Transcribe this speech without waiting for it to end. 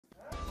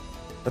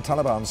The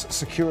Taliban's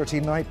security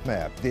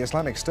nightmare. The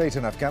Islamic State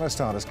in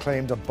Afghanistan has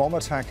claimed a bomb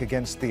attack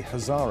against the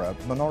Hazara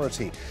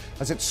minority.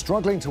 As it's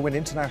struggling to win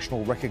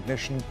international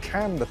recognition,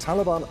 can the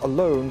Taliban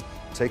alone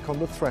take on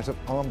the threat of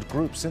armed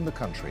groups in the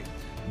country?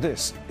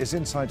 This is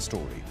Inside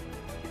Story.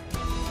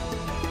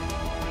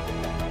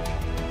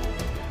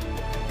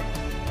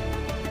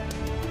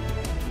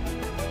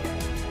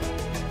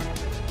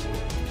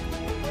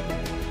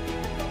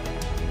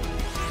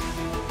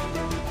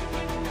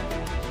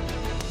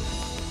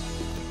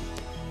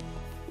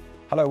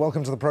 Hello,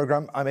 welcome to the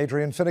programme. I'm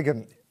Adrian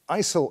Finighan.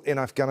 ISIL in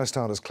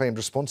Afghanistan has claimed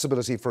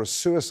responsibility for a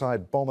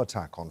suicide bomb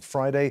attack on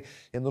Friday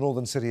in the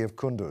northern city of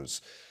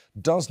Kunduz.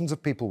 Dozens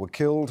of people were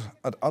killed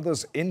and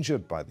others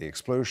injured by the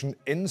explosion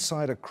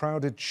inside a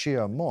crowded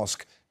Shia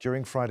mosque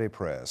during Friday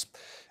prayers.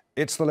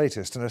 It's the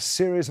latest in a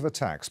series of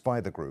attacks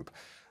by the group.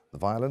 The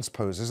violence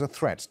poses a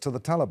threat to the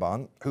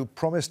Taliban, who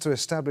promised to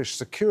establish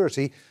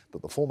security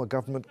that the former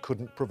government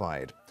couldn't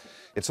provide.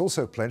 It's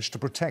also pledged to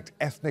protect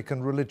ethnic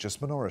and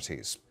religious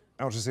minorities.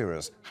 Al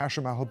Jazeera's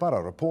Hashim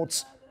Al-Habara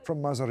reports from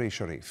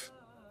Mazar-e-Sharif.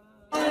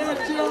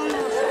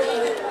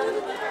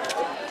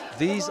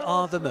 These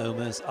are the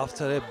moments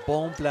after a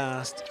bomb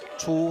blast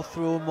tore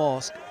through a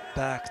mosque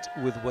packed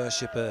with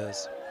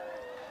worshippers.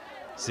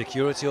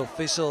 Security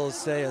officials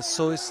say a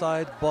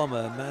suicide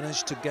bomber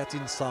managed to get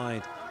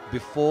inside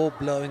before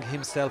blowing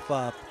himself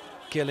up,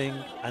 killing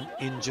and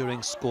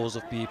injuring scores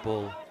of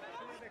people.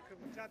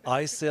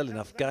 ISIL in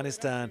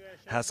Afghanistan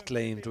has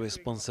claimed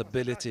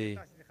responsibility.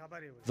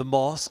 The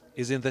mosque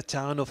is in the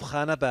town of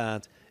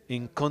Khanabad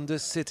in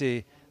Kunduz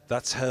city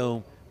that's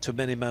home to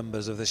many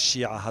members of the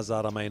Shia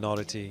Hazara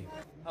minority.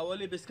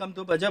 It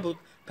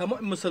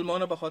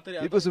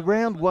was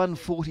around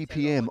 1:40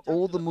 p.m.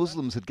 All the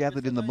Muslims had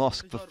gathered in the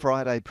mosque for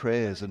Friday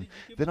prayers, and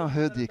then I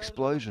heard the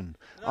explosion.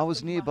 I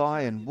was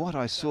nearby and what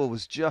I saw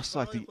was just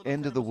like the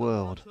end of the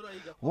world.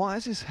 Why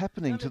is this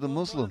happening to the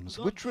Muslims?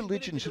 Which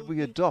religion should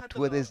we adopt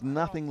where there's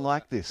nothing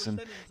like this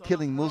and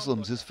killing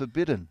Muslims is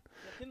forbidden?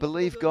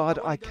 Believe God,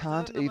 I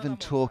can't even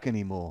talk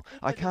anymore.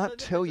 I can't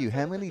tell you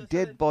how many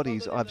dead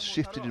bodies I've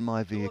shifted in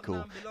my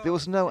vehicle. There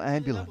was no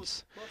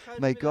ambulance.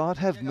 May God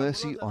have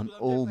mercy on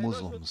all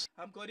Muslims.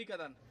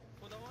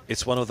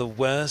 It's one of the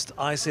worst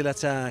ISIL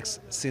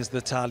attacks since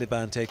the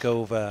Taliban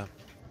takeover.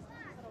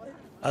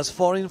 As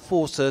foreign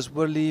forces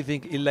were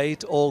leaving in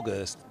late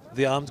August,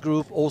 the armed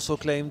group also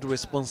claimed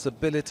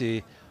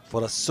responsibility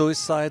for a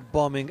suicide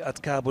bombing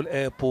at Kabul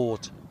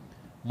airport.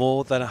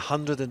 More than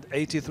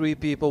 183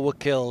 people were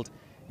killed,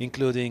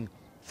 including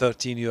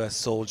 13 US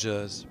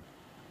soldiers.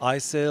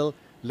 ISIL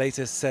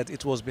later said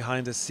it was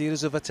behind a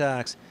series of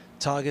attacks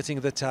targeting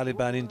the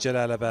Taliban in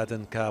Jalalabad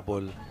and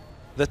Kabul.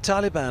 The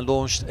Taliban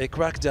launched a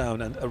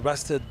crackdown and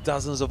arrested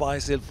dozens of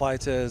ISIL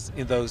fighters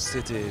in those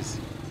cities.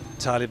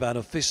 Taliban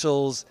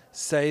officials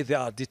say they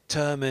are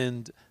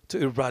determined to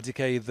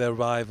eradicate their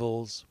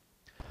rivals.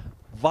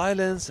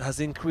 Violence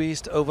has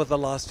increased over the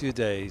last few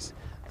days.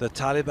 The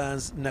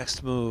Taliban's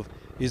next move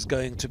is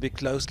going to be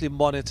closely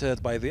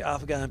monitored by the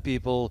Afghan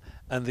people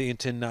and the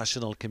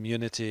international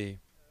community.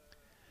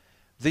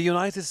 The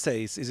United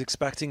States is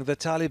expecting the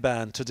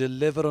Taliban to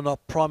deliver on a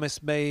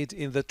promise made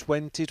in the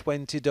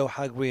 2020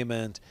 Doha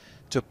Agreement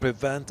to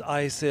prevent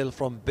ISIL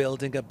from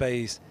building a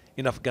base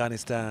in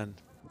Afghanistan.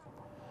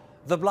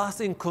 The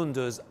blast in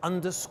Kunduz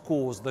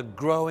underscores the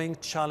growing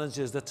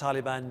challenges the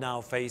Taliban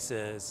now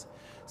faces.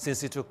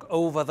 Since it took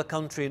over the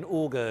country in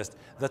August,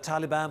 the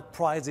Taliban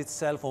prides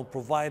itself on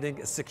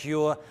providing a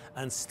secure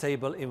and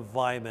stable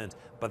environment.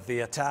 But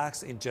the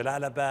attacks in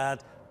Jalalabad,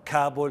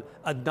 Kabul,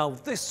 and now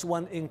this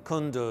one in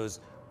Kunduz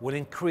will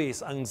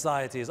increase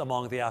anxieties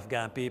among the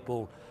Afghan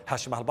people.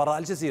 Hashim Al-Habara,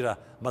 Al Jazeera,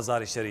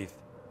 Mazar-e-Sharif.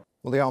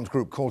 Well, the armed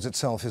group calls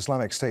itself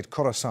Islamic State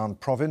Khorasan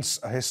Province,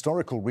 a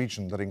historical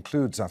region that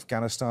includes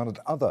Afghanistan and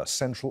other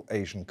Central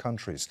Asian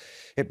countries.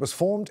 It was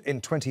formed in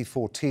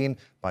 2014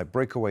 by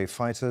breakaway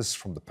fighters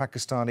from the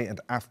Pakistani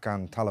and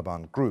Afghan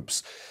Taliban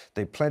groups.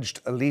 They pledged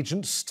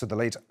allegiance to the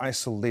late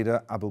ISIL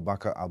leader Abu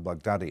Bakr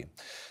al-Baghdadi.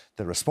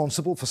 They're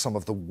responsible for some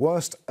of the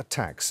worst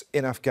attacks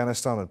in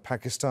Afghanistan and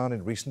Pakistan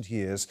in recent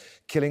years,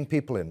 killing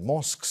people in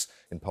mosques,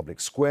 in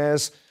public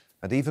squares,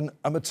 and even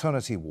a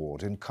maternity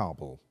ward in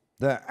Kabul.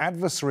 They're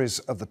adversaries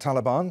of the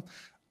Taliban.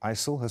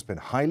 ISIL has been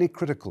highly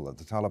critical of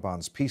the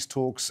Taliban's peace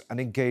talks and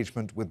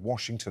engagement with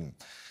Washington.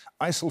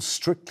 ISIL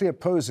strictly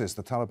opposes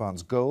the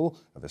Taliban's goal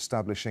of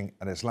establishing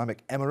an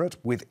Islamic emirate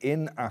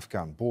within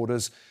Afghan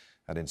borders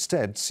and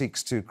instead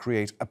seeks to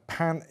create a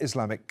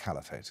pan-Islamic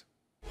caliphate.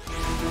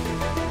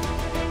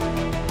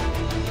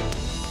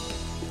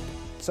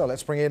 So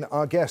let's bring in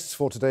our guests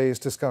for today's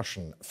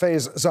discussion.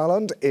 Faiz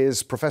Zaland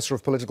is Professor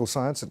of Political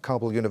Science at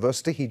Kabul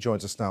University. He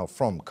joins us now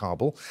from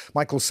Kabul.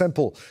 Michael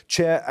Semple,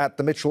 Chair at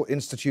the Mitchell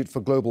Institute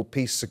for Global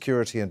Peace,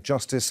 Security and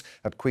Justice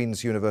at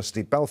Queen's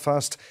University,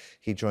 Belfast.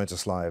 He joins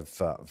us live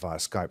via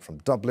Skype from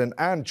Dublin.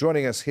 And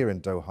joining us here in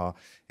Doha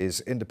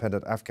is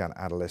independent Afghan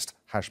analyst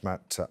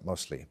Hashmat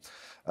Mosley.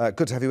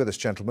 Good to have you with us,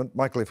 gentlemen.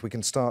 Michael, if we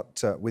can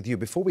start with you.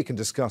 Before we can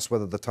discuss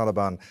whether the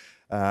Taliban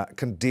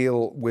can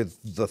deal with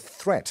the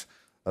threat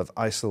of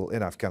ISIL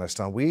in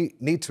Afghanistan. We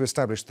need to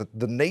establish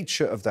the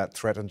nature of that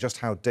threat and just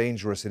how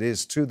dangerous it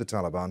is to the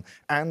Taliban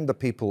and the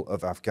people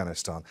of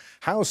Afghanistan.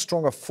 How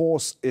strong a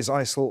force is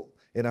ISIL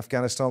in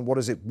Afghanistan? What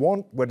does it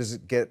want? Where does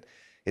it get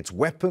its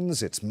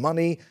weapons, its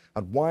money?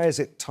 And why is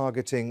it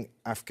targeting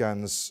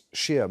Afghans'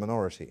 Shia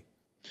minority?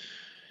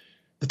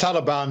 The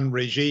Taliban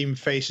regime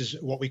faces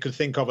what we could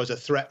think of as a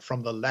threat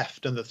from the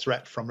left and the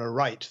threat from the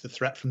right. The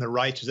threat from the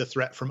right is a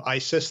threat from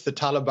ISIS. The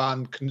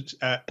Taliban can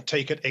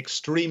take it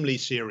extremely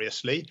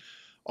seriously.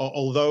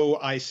 Although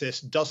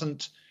ISIS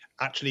doesn't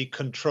actually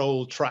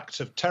control tracts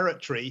of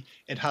territory,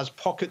 it has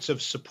pockets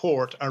of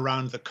support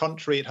around the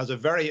country. It has a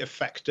very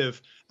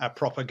effective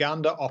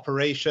propaganda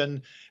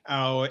operation.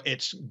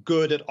 It's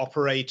good at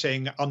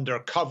operating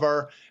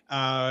undercover.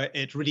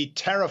 It really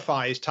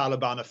terrifies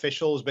Taliban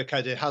officials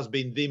because it has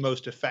been the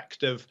most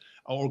effective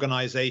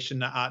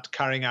organization at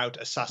carrying out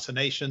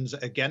assassinations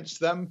against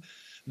them.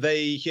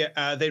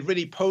 They've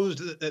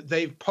posed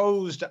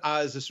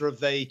as a sort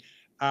of the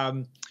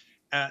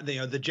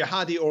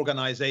jihadi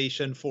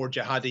organization for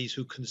jihadis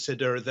who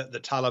consider that the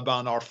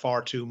Taliban are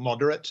far too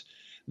moderate.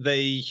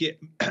 Their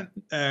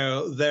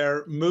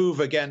move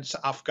against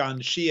Afghan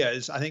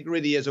Shias, I think,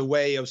 really is a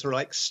way of sort of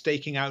like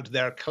staking out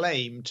their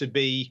claim to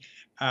be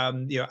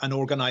an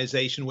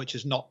organization which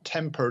is not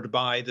tempered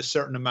by the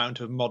certain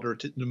amount of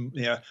moderation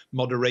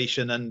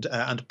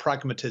and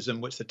pragmatism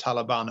which the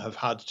Taliban have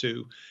had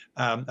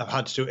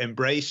to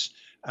embrace.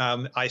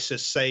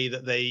 ISIS say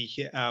that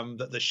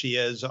that the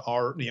Shias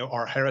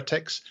are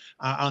heretics,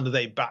 and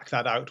they back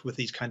that out with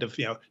these kind of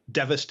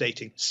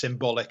devastating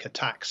symbolic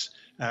attacks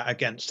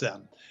against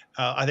them.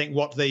 I think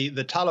what the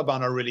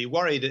Taliban are really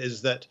worried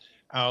is that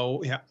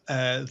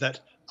that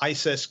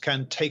ISIS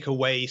can take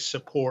away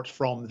support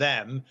from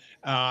them,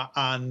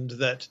 and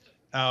that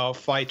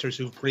fighters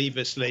who've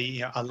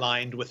previously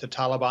aligned with the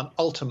Taliban,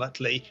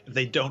 ultimately, if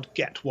they don't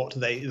get what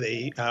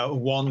they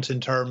want in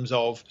terms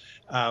of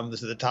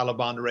the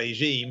Taliban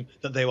regime,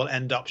 that they will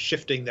end up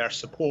shifting their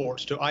support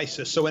to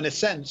ISIS. So in a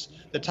sense,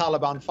 the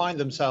Taliban find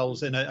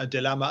themselves in a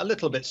dilemma a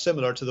little bit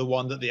similar to the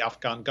one that the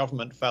Afghan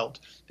government felt.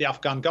 The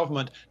Afghan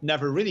government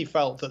never really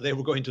felt that they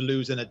were going to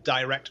lose in a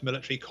direct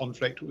military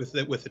conflict with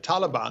the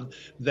Taliban.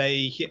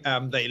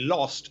 They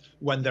lost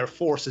when their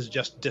forces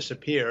just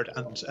disappeared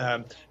and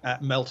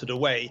melted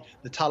away.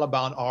 The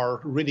Taliban are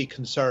really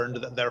concerned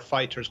that their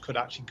fighters could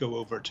actually go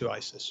over to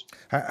ISIS.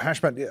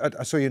 Hashmat,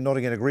 I saw you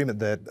nodding in agreement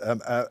there.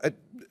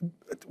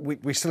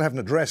 We still haven't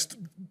addressed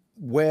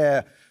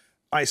where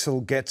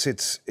ISIL gets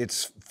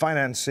its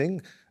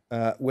financing,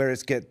 where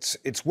it gets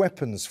its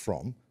weapons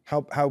from.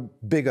 How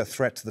big a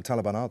threat to the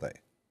Taliban are they?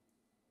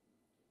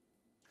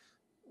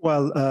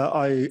 Well,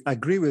 I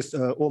agree with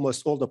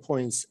almost all the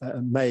points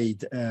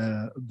made,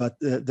 but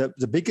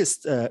the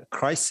biggest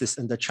crisis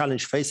and the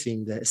challenge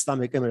facing the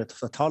Islamic Emirate of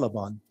the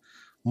Taliban,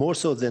 more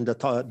so than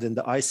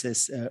the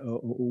ISIS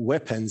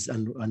weapons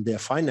and their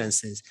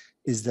finances,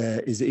 is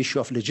the issue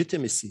of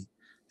legitimacy.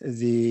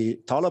 The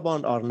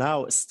Taliban are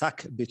now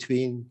stuck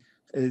between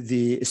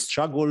the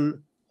struggle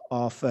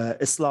of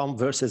Islam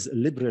versus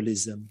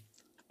liberalism,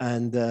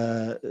 and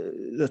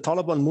the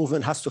Taliban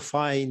movement has to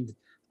find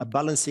a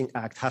balancing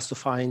act, has to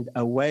find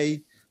a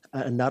way,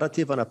 a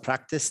narrative and a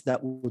practice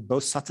that would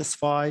both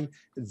satisfy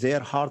their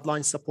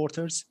hardline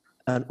supporters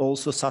and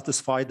also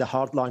satisfy the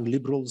hardline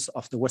liberals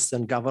of the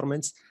Western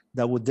governments,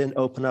 that would then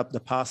open up the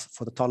path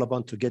for the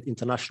Taliban to get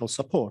international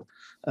support.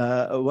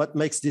 What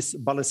makes this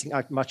balancing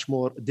act much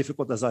more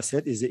difficult, as I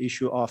said, is the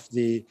issue of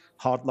the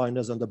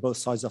hardliners on the both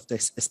sides of the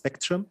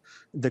spectrum.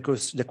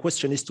 The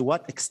question is to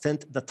what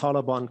extent the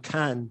Taliban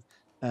can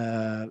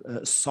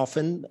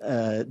soften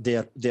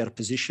their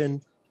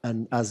position,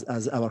 and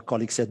as our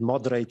colleague said,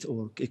 moderate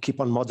or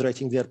keep on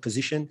moderating their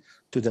position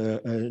to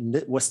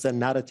the Western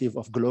narrative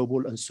of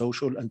global and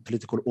social and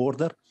political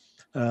order.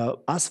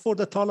 As for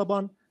the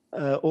Taliban,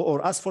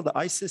 or as for the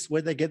ISIS,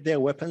 where they get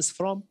their weapons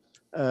from,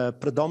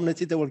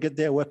 predominantly they will get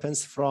their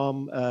weapons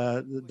from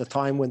the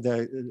time when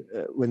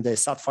they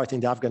start fighting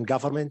the Afghan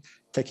government,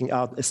 taking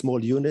out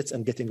small units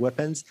and getting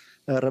weapons.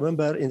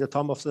 Remember, in the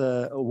time of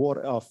the war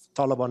of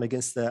Taliban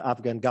against the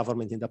Afghan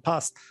government in the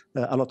past,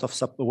 a lot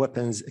of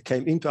weapons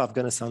came into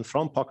Afghanistan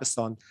from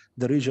Pakistan.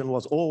 The region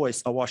was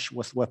always awash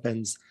with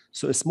weapons.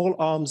 So small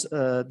arms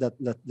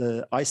that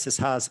the ISIS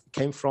has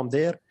came from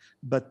there.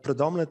 But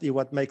predominantly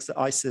what makes the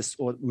ISIS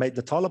or made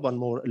the Taliban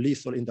more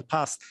lethal in the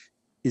past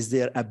is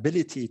their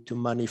ability to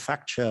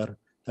manufacture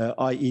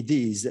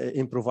IEDs,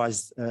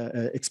 improvised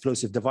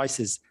explosive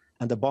devices,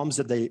 and the bombs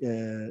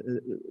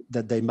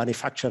that they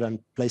manufacture and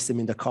place them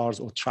in the cars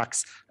or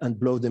trucks and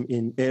blow them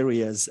in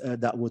areas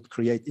that would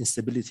create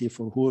instability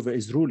for whoever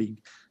is ruling.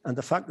 And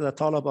the fact that the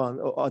Taliban,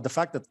 or the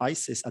fact that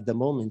ISIS at the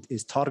moment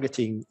is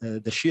targeting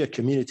the Shia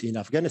community in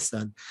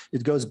Afghanistan,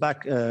 it goes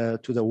back to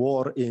the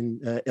war in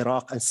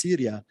Iraq and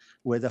Syria,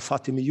 where the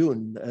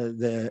Fatimiyun,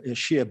 the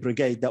Shia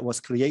brigade that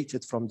was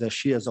created from the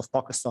Shias of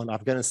Pakistan,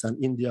 Afghanistan,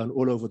 India, and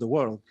all over the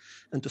world.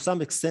 And to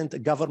some extent, the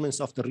governments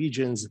of the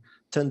regions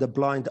turned a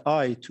blind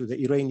eye to the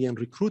Iranian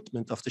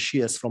recruitment of the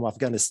Shias from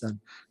Afghanistan.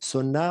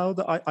 So now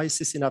the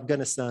ISIS in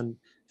Afghanistan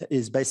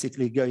is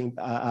basically going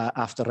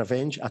after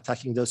revenge,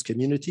 attacking those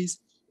communities.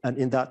 And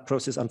in that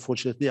process,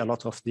 unfortunately, a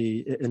lot of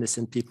the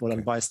innocent people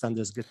and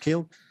bystanders get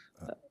killed.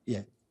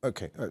 Yeah.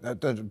 Okay,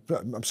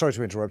 I'm sorry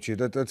to interrupt you.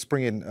 Let's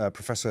bring in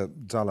Professor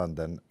Zaland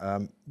then.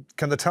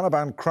 Can the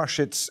Taliban crush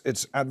its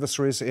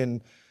adversaries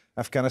in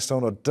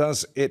Afghanistan, or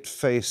does it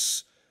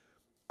face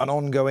an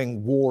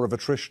ongoing war of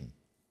attrition?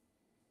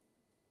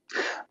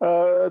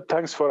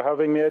 Thanks for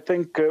having me. I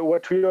think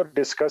what we are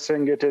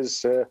discussing, it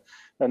is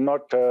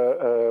not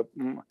a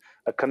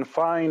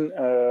confined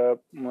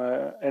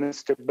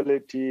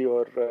instability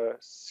or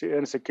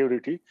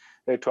insecurity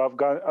to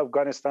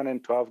Afghanistan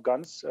and to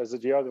Afghans as a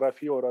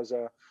geography or as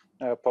a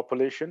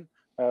population.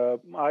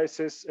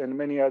 ISIS and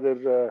many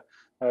other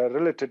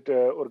related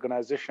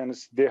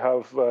organizations, they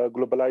have a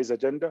globalized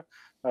agenda.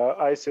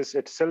 ISIS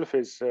itself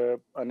is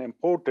an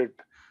imported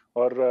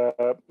or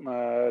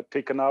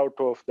taken out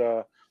of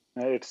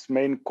its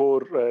main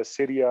core,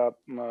 Syria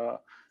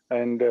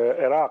and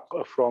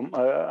Iraq, from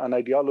an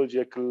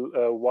ideological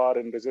war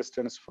and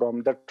resistance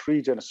from that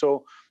region.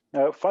 So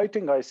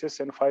fighting ISIS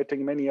and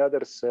fighting many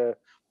others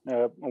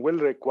will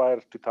require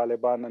to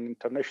Taliban and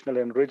international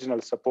and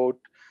regional support.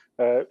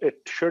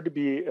 It should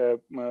be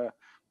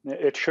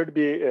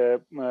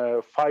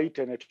fight,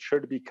 and it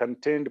should be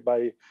contained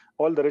by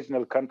all the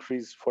regional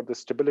countries for the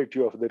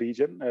stability of the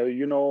region.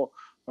 You know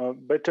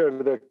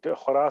better that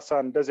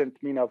Khorasan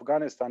doesn't mean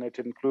Afghanistan. It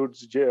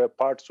includes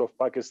parts of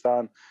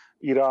Pakistan,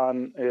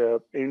 Iran,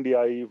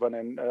 India even,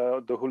 and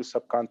the whole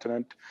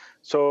subcontinent.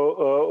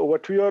 So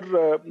what we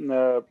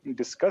are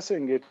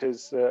discussing, it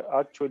is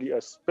actually a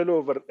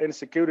spillover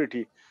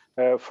insecurity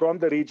from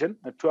the region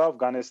to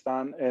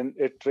Afghanistan, and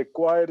it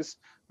requires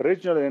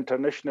regional and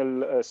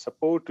international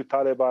support to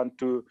Taliban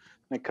to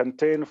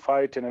contain,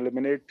 fight, and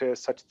eliminate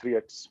such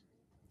threats.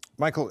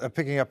 Michael,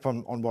 picking up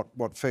on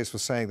what Faiz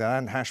was saying there,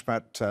 and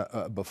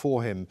Hashmat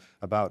before him,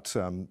 about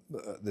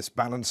this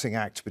balancing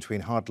act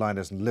between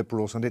hardliners and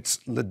liberals and its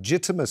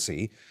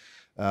legitimacy,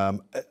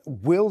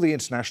 will the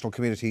international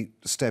community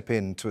step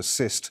in to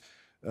assist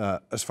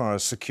as far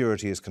as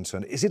security is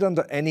concerned? Is it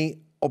under any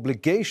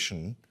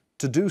obligation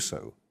to do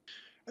so?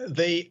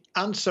 The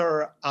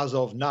answer as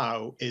of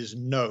now is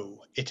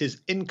no. It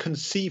is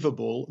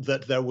inconceivable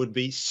that there would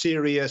be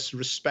serious,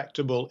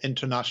 respectable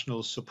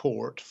international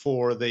support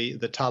for the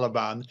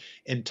Taliban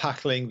in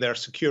tackling their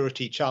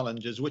security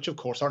challenges, which of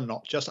course are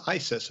not just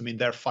ISIS. I mean,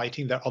 they're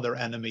fighting their other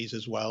enemies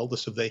as well.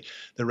 This of the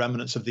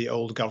remnants of the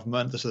old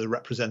government, this are the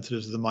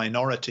representatives of the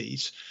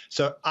minorities.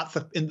 So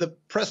in the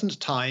present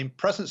time,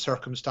 present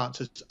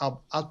circumstances,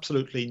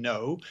 absolutely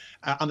no.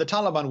 And the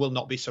Taliban will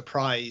not be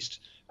surprised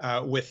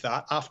with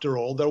that. After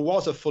all, there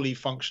was a fully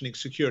functioning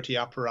security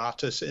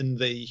apparatus in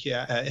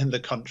the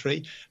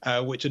country,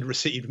 which had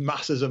received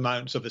massive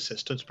amounts of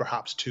assistance,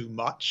 perhaps too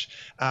much.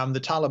 The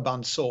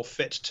Taliban saw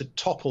fit to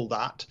topple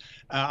that.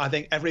 I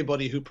think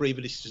everybody who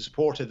previously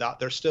supported that,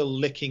 they're still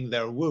licking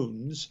their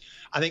wounds.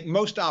 I think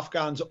most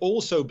Afghans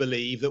also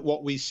believe that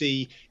what we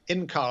see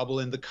in Kabul,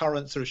 in the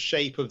current sort of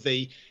shape of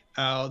the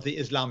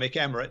Islamic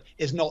Emirate,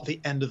 is not the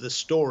end of the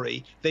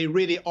story. They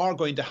really are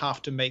going to have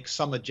to make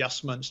some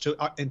adjustments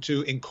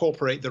to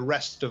incorporate the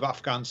rest of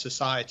Afghan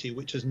society,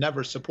 which has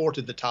never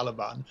supported the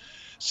Taliban.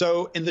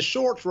 So in the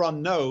short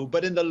run, no,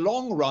 but in the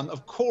long run,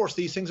 of course,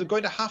 these things are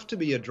going to have to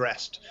be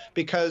addressed,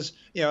 because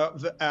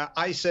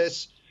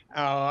ISIS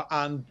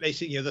and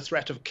basically, the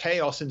threat of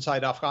chaos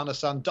inside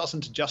Afghanistan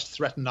doesn't just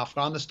threaten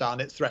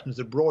Afghanistan, it threatens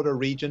the broader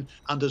region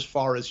and as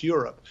far as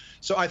Europe.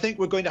 So I think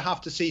we're going to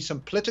have to see some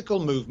political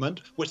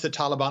movement, which the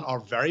Taliban are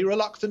very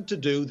reluctant to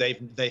do.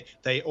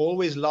 They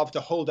always love to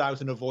hold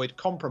out and avoid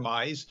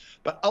compromise.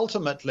 But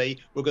ultimately,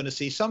 we're going to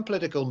see some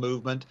political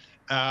movement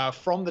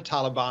from the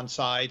Taliban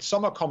side,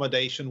 some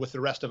accommodation with the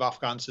rest of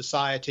Afghan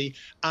society,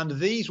 and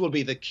these will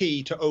be the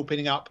key to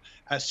opening up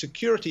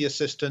security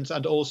assistance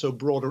and also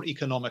broader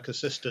economic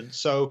assistance.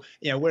 So,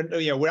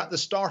 we're at the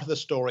start of the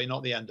story,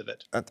 not the end of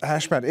it.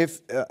 Hashmat,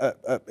 if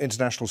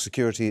international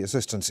security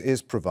assistance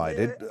is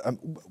provided,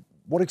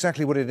 what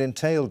exactly would it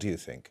entail, do you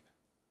think?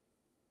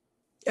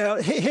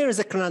 Here is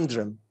a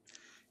conundrum.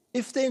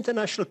 If the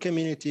international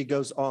community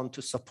goes on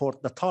to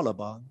support the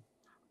Taliban,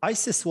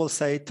 ISIS will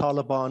say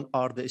Taliban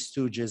are the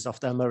stooges of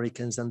the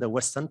Americans and the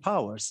Western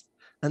powers.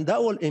 And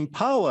that will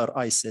empower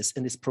ISIS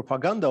in its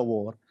propaganda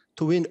war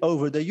to win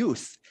over the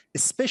youth,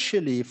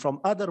 especially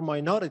from other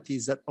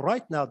minorities that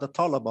right now the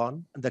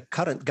Taliban, the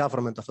current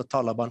government of the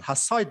Taliban, has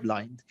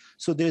sidelined.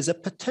 So there is a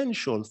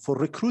potential for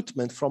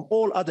recruitment from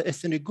all other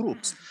ethnic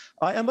groups.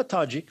 I am a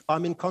Tajik,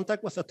 I'm in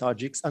contact with the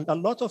Tajiks, and a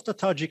lot of the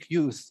Tajik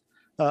youth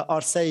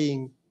are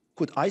saying,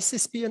 could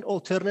ISIS be an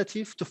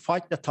alternative to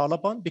fight the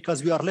Taliban?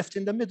 Because we are left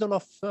in the middle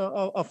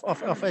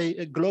of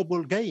a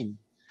global game.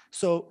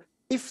 So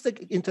if the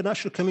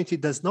international community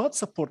does not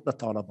support the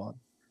Taliban,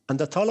 and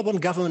the Taliban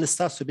government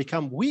starts to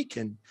become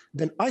weakened,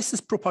 then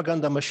ISIS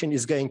propaganda machine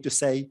is going to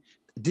say,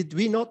 did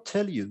we not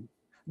tell you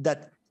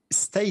that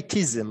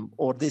statism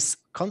or this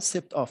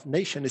concept of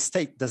nation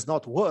state does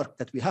not work,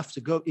 that we have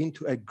to go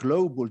into a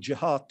global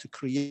jihad to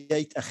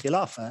create a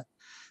khilafah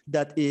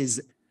that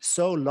is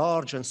so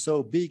large and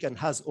so big and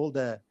has all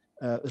the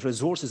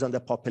resources and the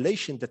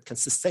population that can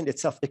sustain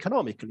itself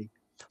economically.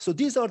 So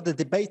these are the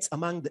debates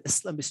among the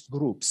Islamist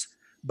groups.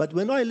 But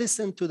when I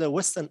listen to the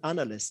Western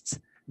analysts,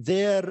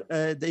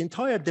 the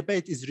entire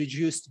debate is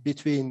reduced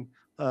between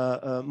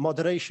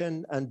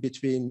moderation and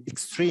between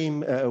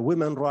extreme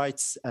women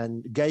rights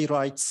and gay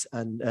rights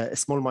and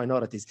small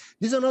minorities.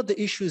 These are not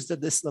the issues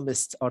that the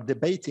Islamists are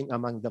debating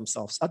among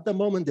themselves. At the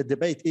moment, the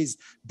debate is,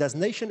 does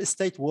nation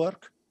state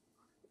work?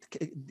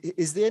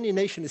 Is there any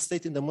nation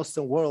state in the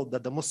Muslim world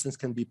that the Muslims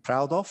can be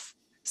proud of?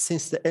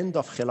 Since the end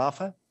of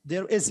Khilafah,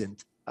 there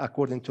isn't,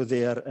 according to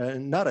their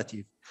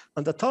narrative.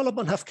 And the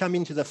Taliban have come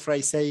into the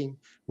fray saying,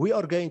 we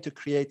are going to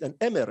create an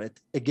emirate,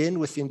 again,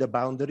 within the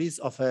boundaries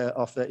of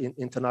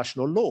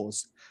international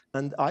laws.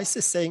 And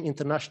ISIS saying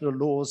international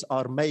laws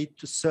are made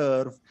to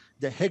serve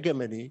the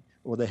hegemony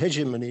or the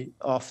hegemony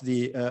of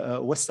the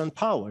Western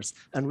powers.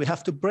 And we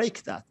have to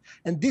break that.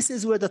 And this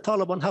is where the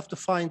Taliban have to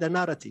find a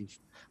narrative,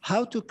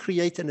 how to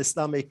create an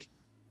Islamic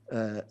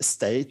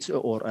state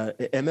or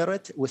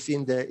emirate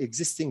within the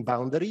existing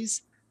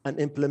boundaries and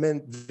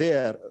implement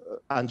their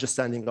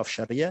understanding of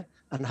Sharia,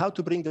 and how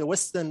to bring the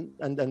Western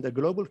and the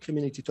global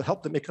community to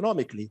help them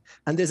economically.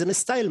 And there's a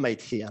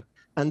stalemate here.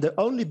 And the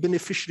only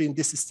beneficiary in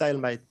this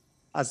stalemate,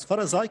 as far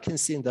as I can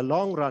see in the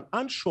long run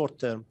and short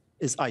term,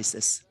 is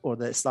ISIS, or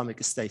the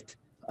Islamic State,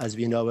 as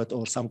we know it,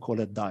 or some call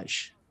it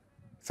Daesh.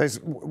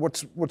 Faiz,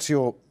 what's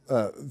your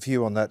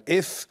view on that?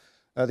 If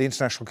the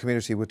international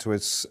community were to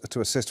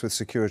assist with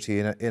security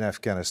in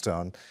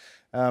Afghanistan,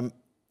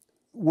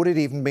 would it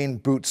even mean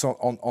boots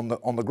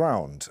on the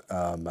ground?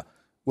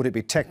 Would it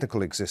be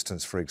technical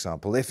existence, for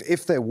example?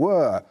 If there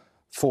were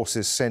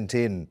forces sent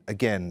in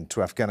again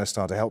to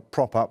Afghanistan to help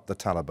prop up the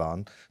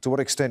Taliban, to what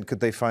extent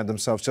could they find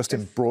themselves just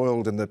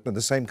embroiled in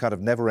the same kind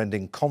of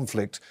never-ending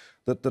conflict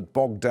that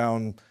bogged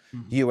down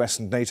US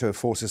and NATO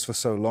forces for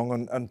so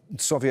long, and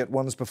Soviet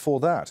ones before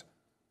that?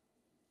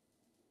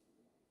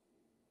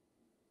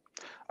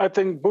 I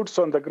think boots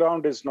on the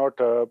ground is not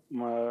a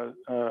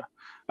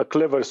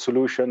clever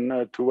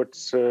solution to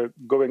what's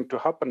going to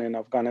happen in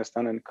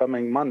Afghanistan in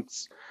coming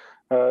months.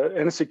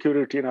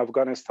 Insecurity in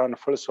Afghanistan,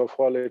 first of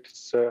all,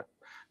 it's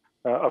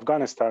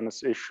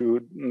Afghanistan's issue.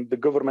 The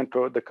government,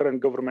 or the current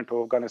government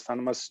of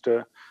Afghanistan, must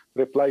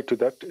reply to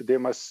that. They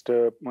must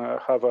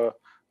have a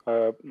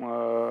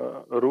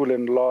rule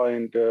and law,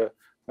 and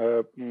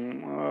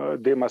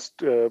they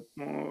must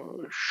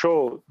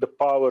show the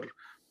power,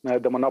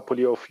 the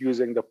monopoly of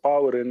using the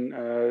power in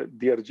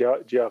their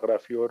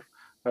geography, or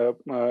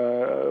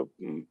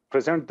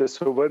present the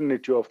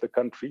sovereignty of the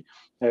country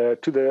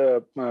to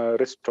the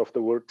rest of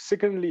the world.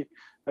 Secondly,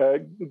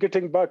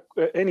 getting back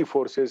any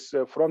forces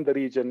from the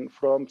region,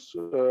 from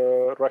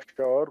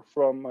Russia or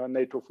from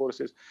NATO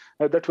forces,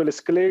 that will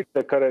escalate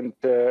the current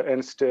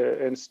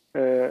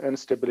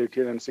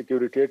instability and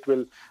insecurity. It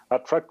will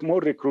attract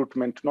more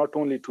recruitment, not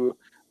only to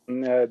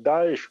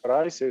Daesh or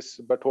ISIS,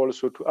 but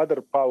also to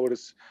other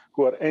powers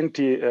who are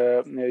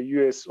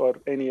anti-US or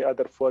any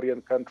other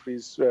foreign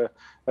countries'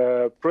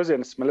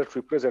 presence,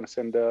 military presence,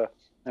 and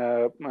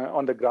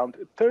on the ground.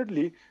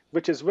 Thirdly,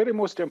 which is very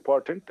most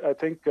important, I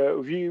think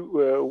we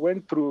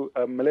went through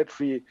a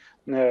military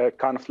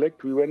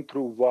conflict, we went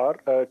through war.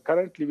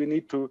 Currently, we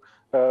need to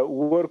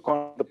work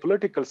on the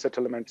political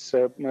settlements.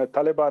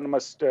 Taliban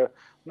must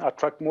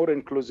attract more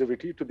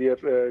inclusivity to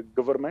their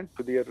government,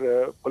 to their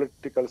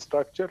political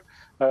structure.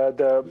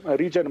 The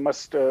region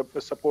must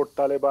support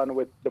Taliban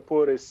with the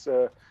poorest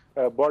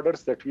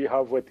borders that we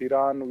have with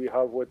Iran, we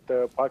have with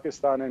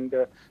Pakistan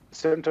and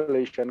Central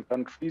Asian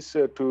countries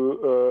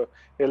to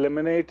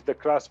eliminate the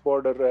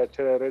cross-border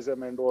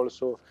terrorism, and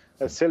also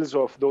cells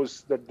of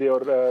those that they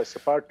are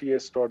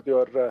separatist, or they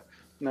are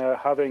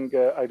having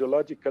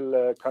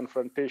ideological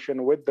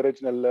confrontation with the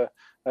regional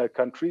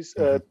countries.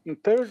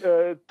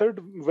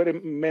 Third very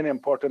main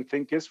important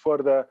thing is for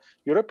the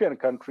European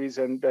countries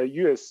and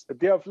US.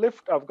 They have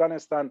left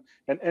Afghanistan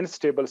an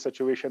unstable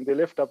situation. They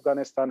left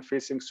Afghanistan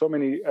facing so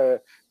many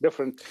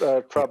different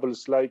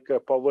troubles, like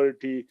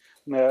poverty,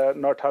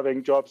 not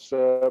having jobs,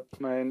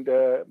 and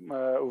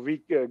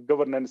weak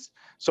governance.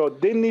 So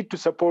they need to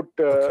support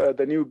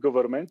the new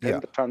government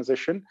and the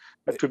transition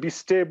to be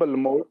stable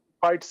more,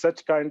 fight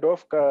such kind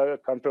of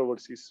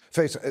controversies.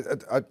 Faiz,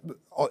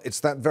 it's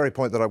that very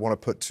point that I want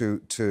to put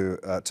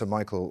to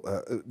Michael.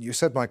 You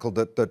said, Michael,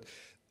 that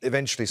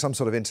eventually some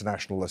sort of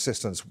international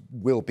assistance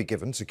will be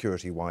given,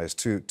 security-wise,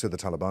 to the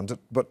Taliban.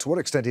 But to what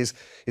extent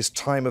is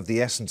time of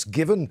the essence,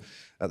 given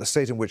the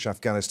state in which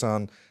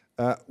Afghanistan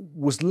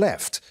was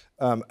left,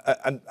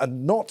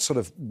 and not sort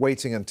of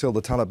waiting until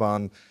the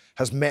Taliban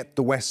has met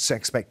the West's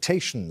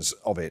expectations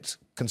of it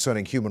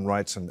concerning human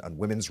rights and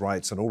women's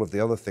rights and all of the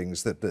other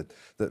things that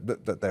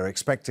they're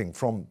expecting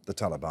from the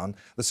Taliban?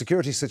 The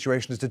security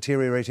situation is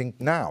deteriorating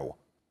now.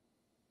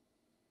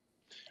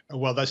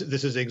 Well,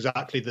 this is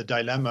exactly the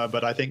dilemma,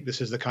 but I think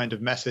this is the kind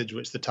of message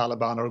which the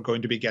Taliban are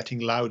going to be getting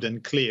loud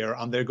and clear,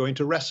 and they're going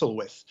to wrestle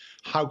with.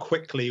 How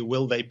quickly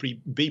will they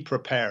be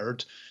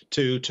prepared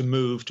to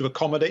move to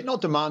accommodate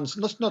not demands,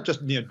 not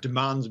just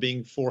demands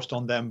being forced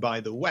on them by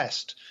the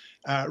West.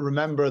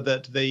 Remember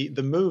that the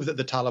move that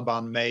the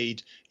Taliban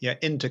made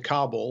into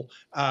Kabul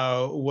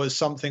was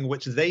something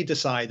which they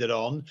decided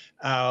on.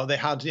 They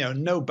had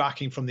no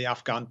backing from the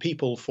Afghan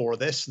people for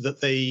this.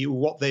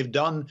 What they've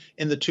done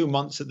in the 2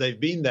 months that they've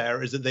been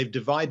there is that they've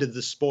divided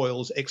the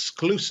spoils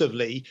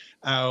exclusively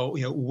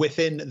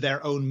within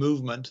their own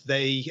movement.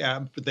 They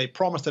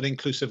promised an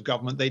inclusive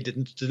government. They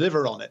didn't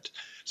deliver on it.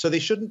 So they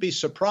shouldn't be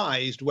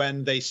surprised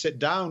when they sit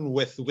down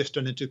with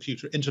Western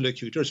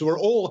interlocutors who are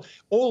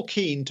all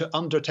keen to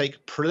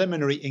undertake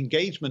preliminary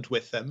engagement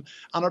with them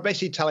and are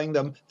basically telling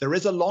them there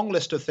is a long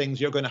list of things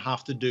you're going to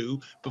have to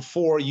do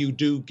before you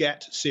do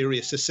get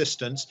serious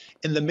assistance.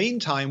 In the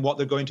meantime, what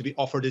they're going to be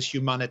offered is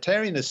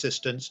humanitarian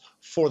assistance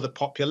for the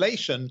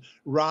population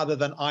rather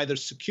than either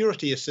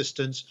security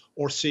assistance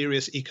or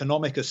serious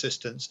economic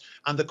assistance.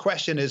 And the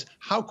question is,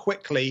 how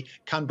quickly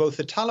can both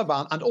the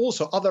Taliban and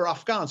also other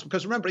Afghans,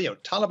 because remember,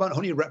 Taliban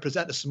only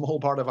represent a small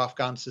part of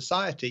Afghan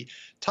society.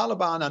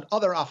 Taliban and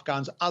other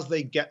Afghans, as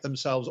they get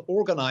themselves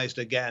organized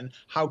again,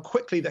 how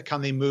quickly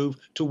can they move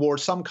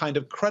towards some kind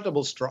of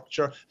credible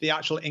structure, the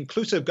actual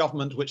inclusive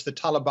government which the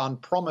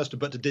Taliban promised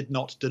but did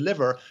not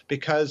deliver,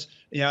 because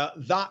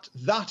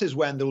that is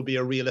when there will be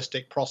a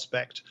realistic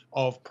prospect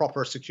of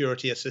proper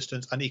security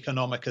assistance and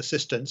economic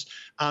assistance.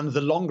 And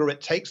the longer it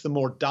takes, the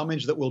more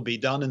damage that will be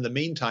done in the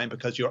meantime,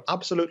 because you're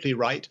absolutely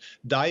right,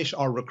 Daesh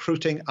are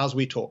recruiting as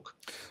we talk.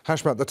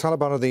 Hashmat, the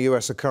Taliban and the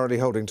US are currently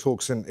holding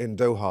talks in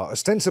Doha,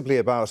 ostensibly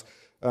about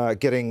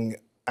getting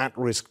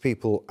at-risk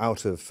people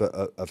out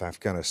of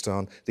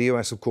Afghanistan. The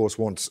US, of course,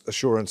 wants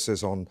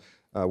assurances on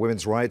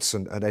women's rights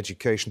and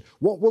education.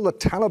 What will the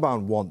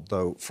Taliban want,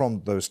 though,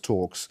 from those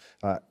talks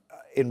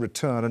in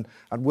return,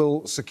 and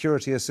will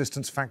security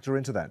assistance factor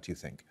into that, do you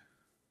think?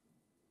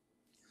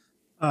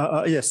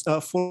 Yes,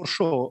 for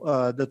sure.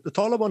 The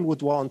Taliban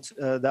would want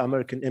the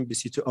American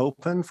embassy to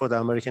open for the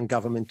American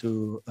government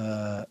to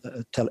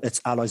tell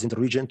its allies in the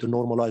region to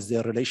normalize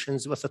their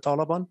relations with the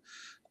Taliban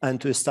and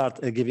to start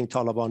giving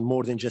Taliban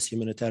more than just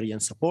humanitarian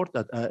support,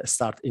 that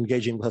start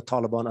engaging with the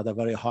Taliban at a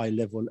very high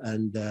level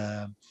and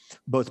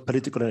both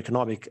political and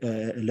economic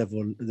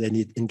level. They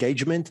need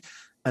engagement,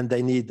 and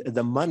they need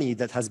the money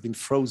that has been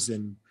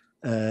frozen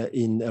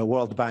in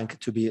World Bank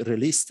to be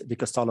released,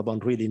 because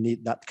Taliban really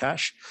need that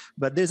cash.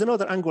 But there's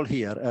another angle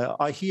here.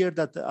 I hear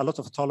that a lot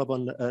of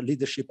Taliban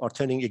leadership are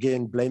turning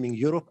again, blaming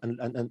Europe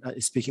and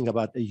speaking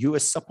about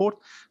US support.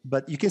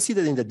 But you can see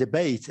that in the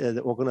debate,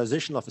 the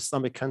Organization of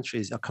Islamic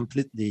Countries are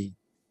completely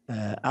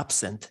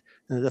absent.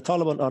 And the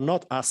Taliban are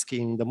not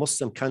asking the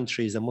Muslim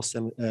countries and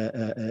Muslim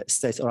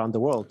states around the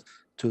world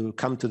to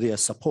come to their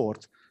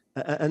support.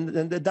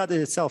 And that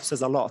in itself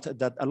says a lot,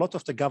 that a lot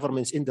of the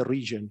governments in the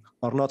region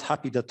are not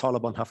happy that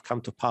Taliban have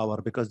come to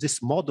power, because this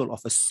model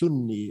of a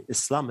Sunni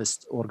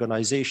Islamist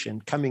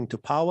organization coming to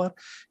power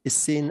is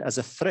seen as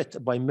a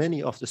threat by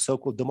many of the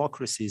so-called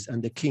democracies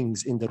and the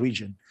kings in the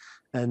region.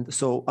 And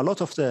so a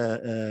lot of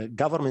the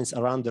governments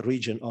around the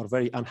region are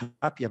very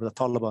unhappy about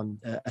the Taliban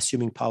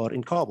assuming power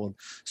in Kabul.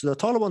 So the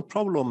Taliban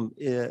problem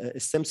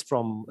stems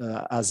from,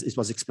 as it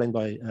was explained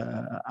by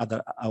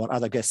our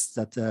other guests,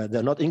 that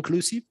they're not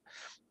inclusive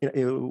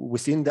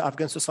within the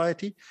Afghan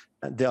society.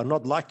 They are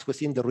not liked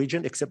within the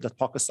region, except that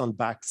Pakistan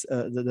backs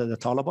the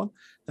Taliban,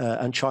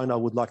 and China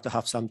would like to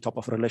have some type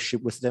of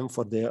relationship with them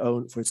for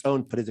its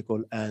own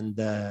political and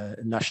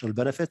national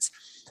benefits.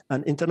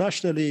 And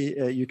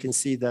internationally, you can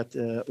see that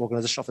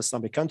Organization of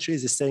Islamic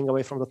Countries is staying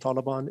away from the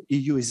Taliban,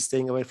 EU is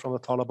staying away from the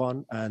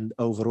Taliban, and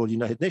overall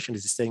United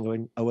Nations is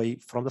staying away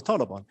from the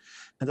Taliban.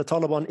 And the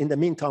Taliban, in the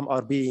meantime,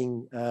 are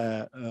being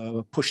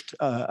pushed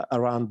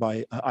around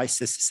by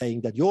ISIS,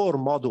 saying that your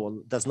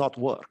model does not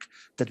work,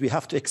 that we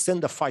have to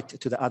extend the fight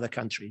to the other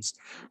countries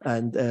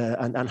and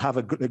have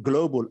a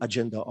global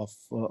agenda of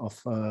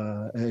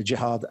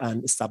jihad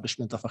and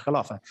establishment of a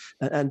khilafah.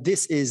 And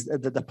this is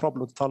the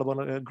problem the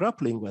Taliban are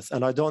grappling with.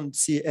 And I don't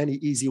see any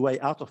easy way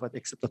out of it,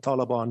 except the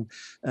Taliban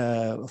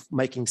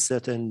making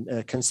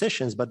certain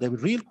concessions. But the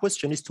real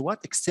question is, to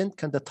what extent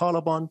can the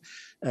Taliban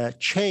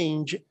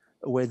change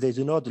where they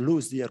do not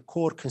lose their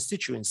core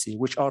constituency,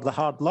 which are the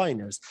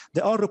hardliners?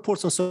 There are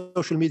reports on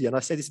social media, and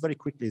I say this very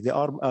quickly. There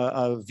are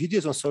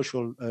videos on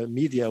social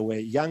media where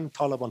young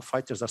Taliban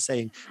fighters are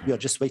saying, we are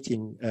just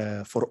waiting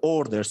for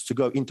orders to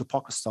go into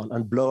Pakistan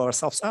and blow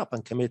ourselves up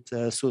and commit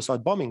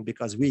suicide bombing,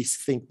 because we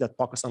think that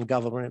Pakistan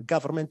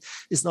government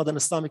is not an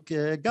Islamic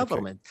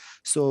government. Okay.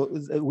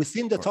 So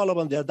within the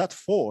Taliban, there are that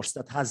force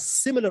that has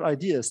similar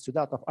ideas to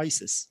that of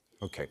ISIS.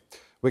 Okay,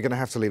 we're going to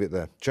have to leave it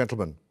there.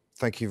 Gentlemen,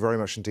 thank you very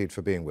much indeed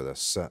for being with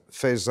us.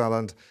 Faiz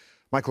Zaland,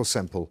 Michael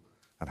Semple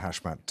and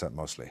Hashmat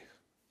Mosley.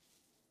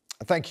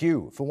 And thank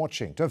you for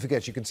watching. Don't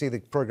forget you can see the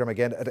programme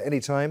again at any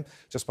time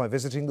just by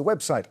visiting the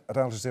website at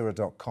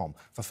aljazeera.com.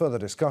 For further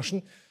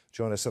discussion,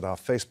 join us at our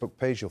Facebook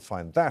page. You'll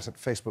find that at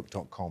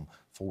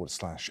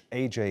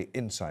facebook.com/AJ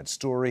Inside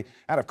Story.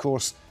 And of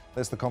course,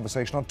 there's the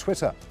conversation on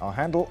Twitter. Our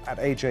handle at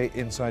AJ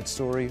Inside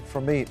Story.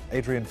 From me,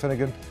 Adrian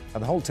Finighan,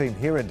 and the whole team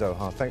here in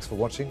Doha, thanks for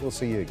watching. We'll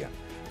see you again.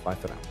 Bye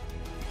for now.